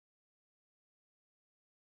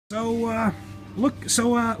Look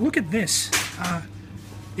at this.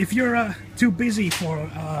 If you're too busy for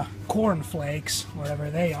cornflakes, whatever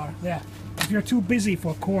they are, yeah. If you're too busy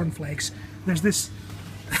for cornflakes, there's this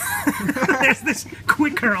there's this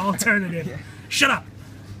quicker alternative. Yeah. Shut up!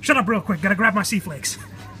 Shut up real quick, gotta grab my c-flakes.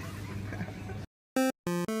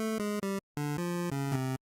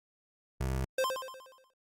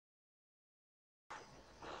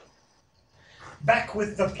 Back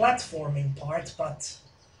with the platforming part, but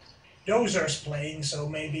Dozer's playing, so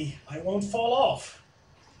maybe I won't fall off.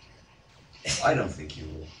 I don't think you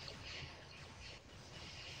will.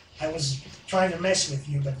 I was trying to mess with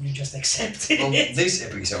you, but you just accepted well, it. This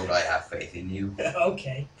episode I have faith in you.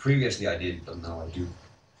 Okay. Previously I didn't, but now I do.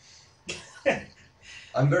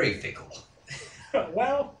 I'm very fickle.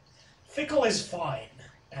 Well, fickle is fine,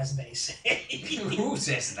 as they say. Who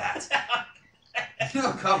says that?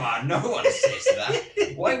 No, come on, no one says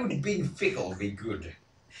that. Why would being fickle be good?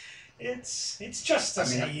 It's just a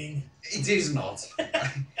saying. It is not.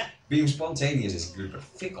 Being spontaneous is good, but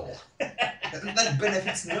fickle. That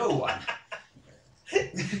benefits no one.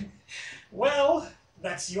 Well,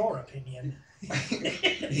 that's your opinion.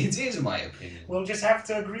 It is my opinion. We'll just have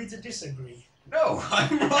to agree to disagree. No,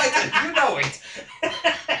 I'm right and you know it.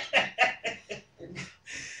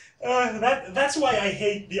 That's why I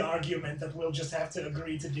hate the argument that we'll just have to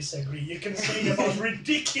agree to disagree. You can say the most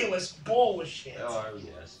ridiculous bullshit. Oh,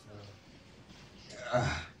 yes.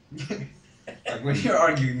 Like when you're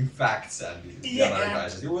arguing facts and the other guy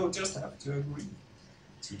says, you will just have to agree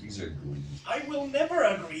to disagree. I will never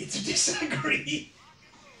agree to disagree.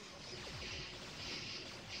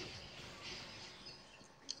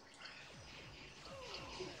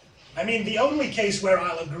 I mean, the only case where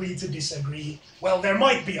I'll agree to disagree, well, there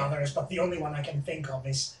might be others, but the only one I can think of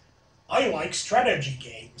is I like strategy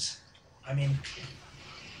games. I mean...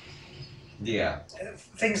 Yeah.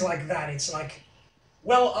 Things like that, it's like,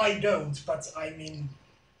 well, I don't, but I mean,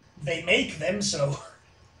 they make them, so...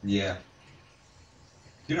 Yeah.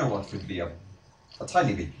 You know what could be a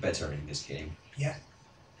tiny bit better in this game? Yeah.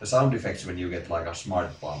 The sound effects when you get like a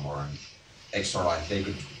smart bomb or an extra life, they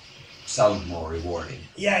could sound more rewarding.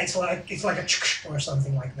 Yeah, it's like a ch or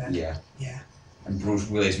something like that. Yeah. Yeah. And Bruce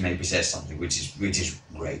Willis maybe says something which is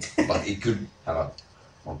great, but it could have a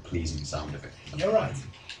more pleasing sound effect. You're right.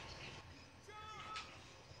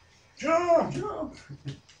 Jump! Jump!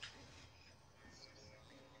 I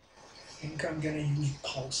think I'm gonna use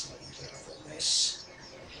Pulse Laser for this.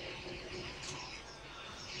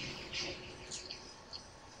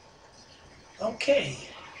 Okay.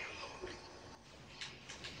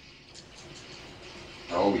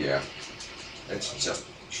 Oh yeah. Let's just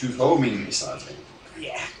shoot homing missiles.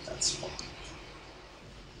 Yeah. That's fun.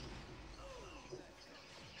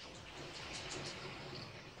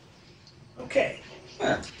 Okay.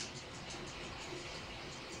 Yeah.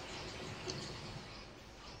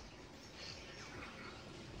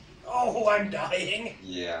 Oh, I'm dying.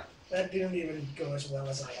 Yeah. That didn't even go as well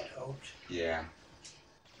as I had hoped. Yeah.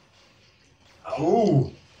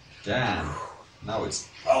 Oh. Damn. Now it's...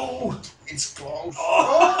 Oh! It's close.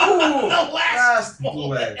 Oh! The last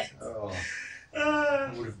bullet. Oh.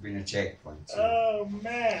 That would have been a checkpoint too. Oh,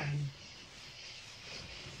 man.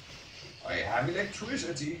 I have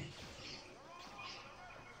electricity.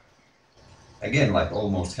 Again, like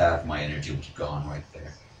almost half my energy was gone right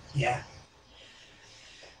there. Yeah.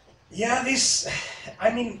 Yeah,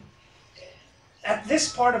 I mean, at this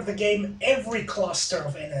part of the game, every cluster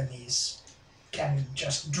of enemies can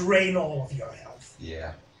just drain all of your health.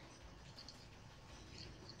 Yeah.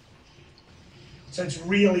 So it's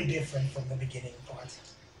really different from the beginning part.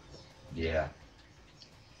 Yeah.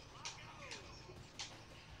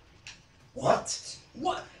 What?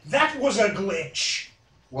 What? That was a glitch.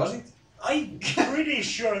 Was it? I'm pretty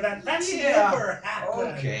sure that's never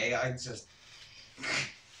happened. Okay, I just...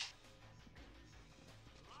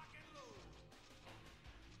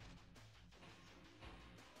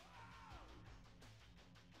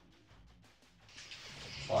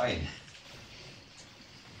 Fine.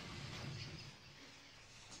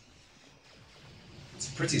 It's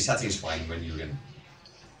pretty satisfying when you can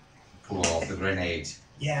pull off the grenade.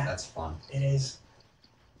 Yeah. That's fun. It is.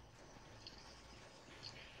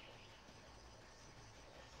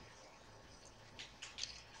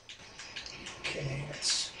 Okay,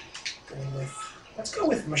 let's go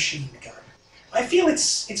with machine gun. I feel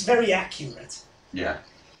it's very accurate. Yeah.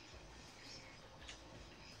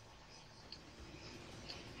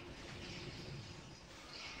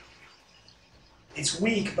 It's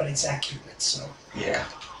weak, but it's accurate, so... Yeah.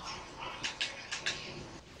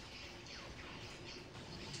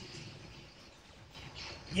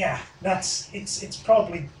 Yeah, it's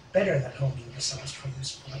probably better than homing missiles for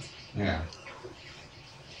this part. Yeah.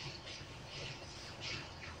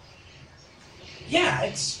 Yeah,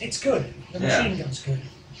 it's good. The machine gun's good.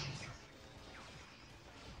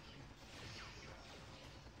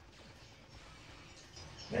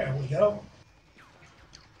 There we go.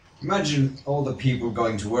 Imagine all the people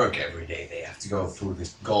going to work every day. They have to go through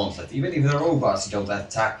this gauntlet. Even if the robots don't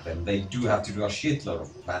attack them, they do have to do a shitload of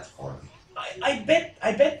platforming. I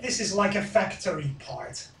bet this is like a factory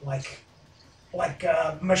part, like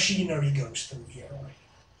machinery goes through here,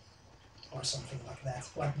 or something like that,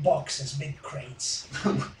 like boxes, big crates.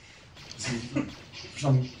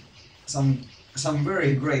 some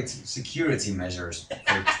very great security measures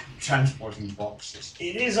for transporting boxes.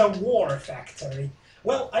 It is a war factory.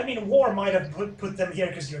 Well, I mean, war might have put them here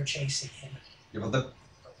because you're chasing him. Yeah, but the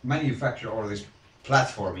manufacture all this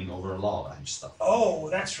platforming over lava and stuff. Oh,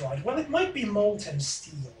 that's right. Well, it might be molten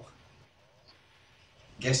steel.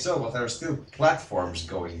 Guess so, but there are still platforms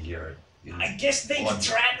going here. I guess they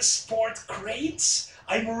transport crates?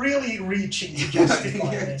 I'm really reaching to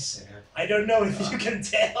justify this. Yeah. I don't know if you can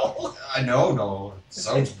tell. I know, no. It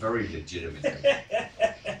sounds very legitimate.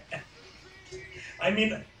 I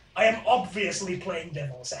mean, I am obviously playing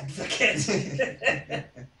devil's advocate.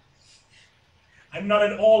 I'm not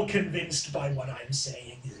at all convinced by what I'm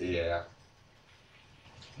saying. Yeah.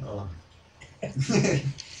 Oh.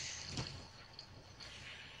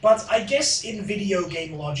 But I guess in video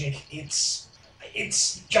game logic, it's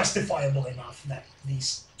justifiable enough that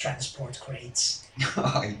these transport crates.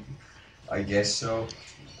 I guess so.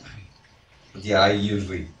 But yeah, I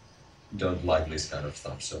usually don't like this kind of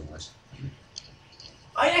stuff so much.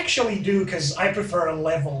 I actually do, because I prefer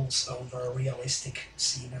levels over realistic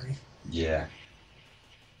scenery. Yeah.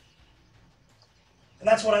 And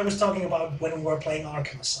that's what I was talking about when we were playing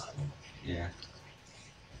Arkham Asylum. Yeah.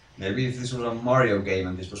 Maybe if this was a Mario game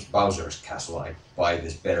and this was Bowser's Castle, I'd buy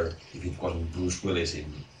this better if it wasn't Bruce Willis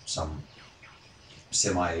in some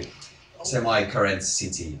semi-current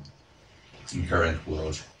city in current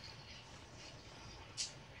world.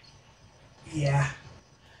 Yeah.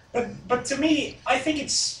 But to me, I think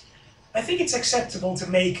it's acceptable to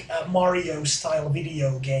make a Mario-style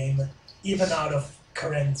video game even out of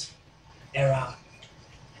current era,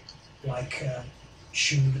 like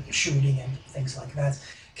shooting and things like that.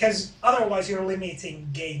 Because otherwise you're limiting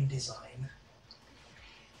game design.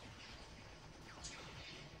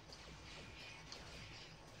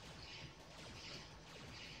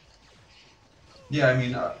 Yeah, I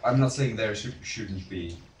mean, I'm not saying there shouldn't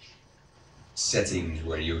be settings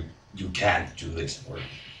where you can't do this or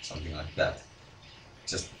something like that.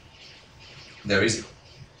 Just there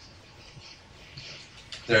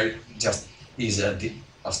just is a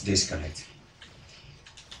disconnect.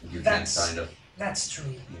 You can't kind of. That's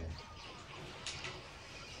true. Yeah.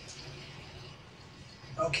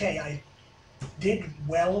 Okay, I did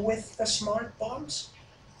well with the smart bombs.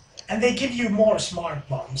 And they give you more smart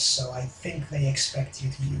bombs, so I think they expect you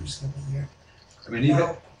to use them here. I mean,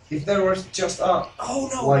 if there was just a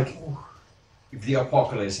like if the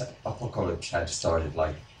apocalypse had started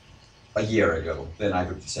like a year ago, then I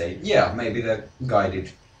could say, yeah, maybe the guy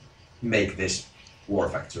did make this war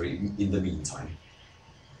factory in the meantime.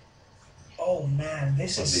 Oh man,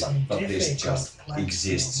 this is some difficult this just platforming.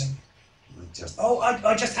 exists.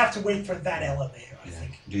 I just have to wait for that elevator, I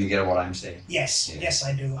think. Do you get what I'm saying? Yes, Yeah. yes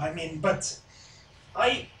I do. I mean, but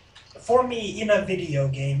for me, in a video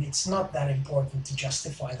game, it's not that important to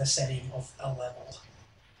justify the setting of a level.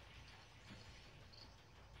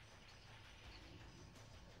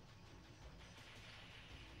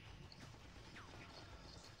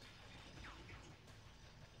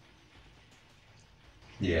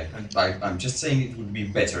 Yeah, and I'm just saying it would be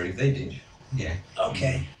better if they did. Yeah.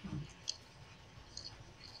 Okay.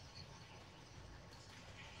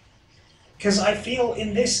 Because I feel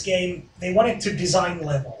in this game, they wanted to design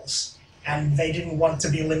levels, and they didn't want to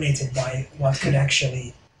be limited by what could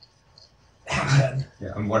actually happen.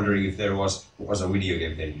 Yeah, I'm wondering if there was a video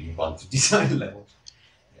game they didn't want to design levels.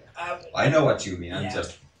 Yeah. I know what you mean. Yeah.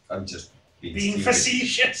 I'm just being stupid.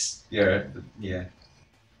 Facetious. Yeah, yeah.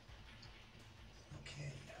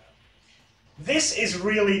 Okay. This is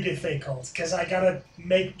really difficult because I gotta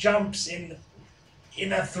make jumps in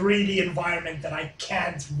a 3D environment that I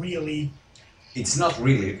can't really. It's not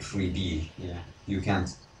really 3D. Yeah, you can't.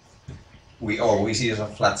 We see it as a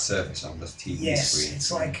flat surface on the TV screen. Yes, it's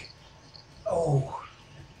like, oh,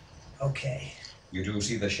 okay. You do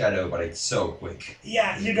see the shadow, but it's so quick.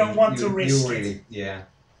 Yeah, you don't want to risk it. Yeah.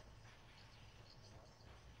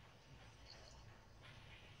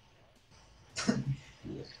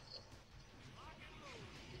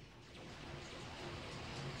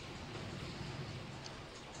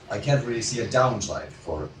 I can't really see a downside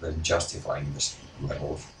for them justifying this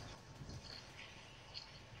level.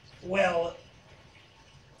 Well,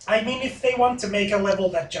 I mean, if they want to make a level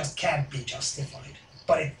that just can't be justified,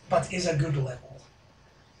 but is a good level.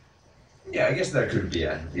 Yeah, I guess there could be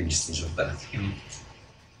an instance of that.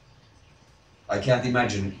 I can't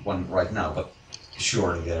imagine one right now, but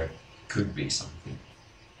surely there could be something.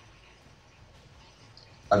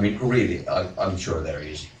 I mean, really, I'm sure there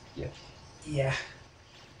is. Yeah. Yeah.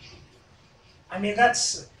 I mean,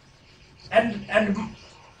 that's... And...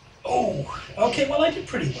 Oh, okay, well, I did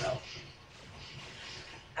pretty well.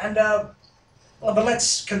 And, well, but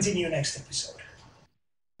let's continue next episode.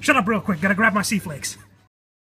 Shut up real quick, gotta grab my c-flakes.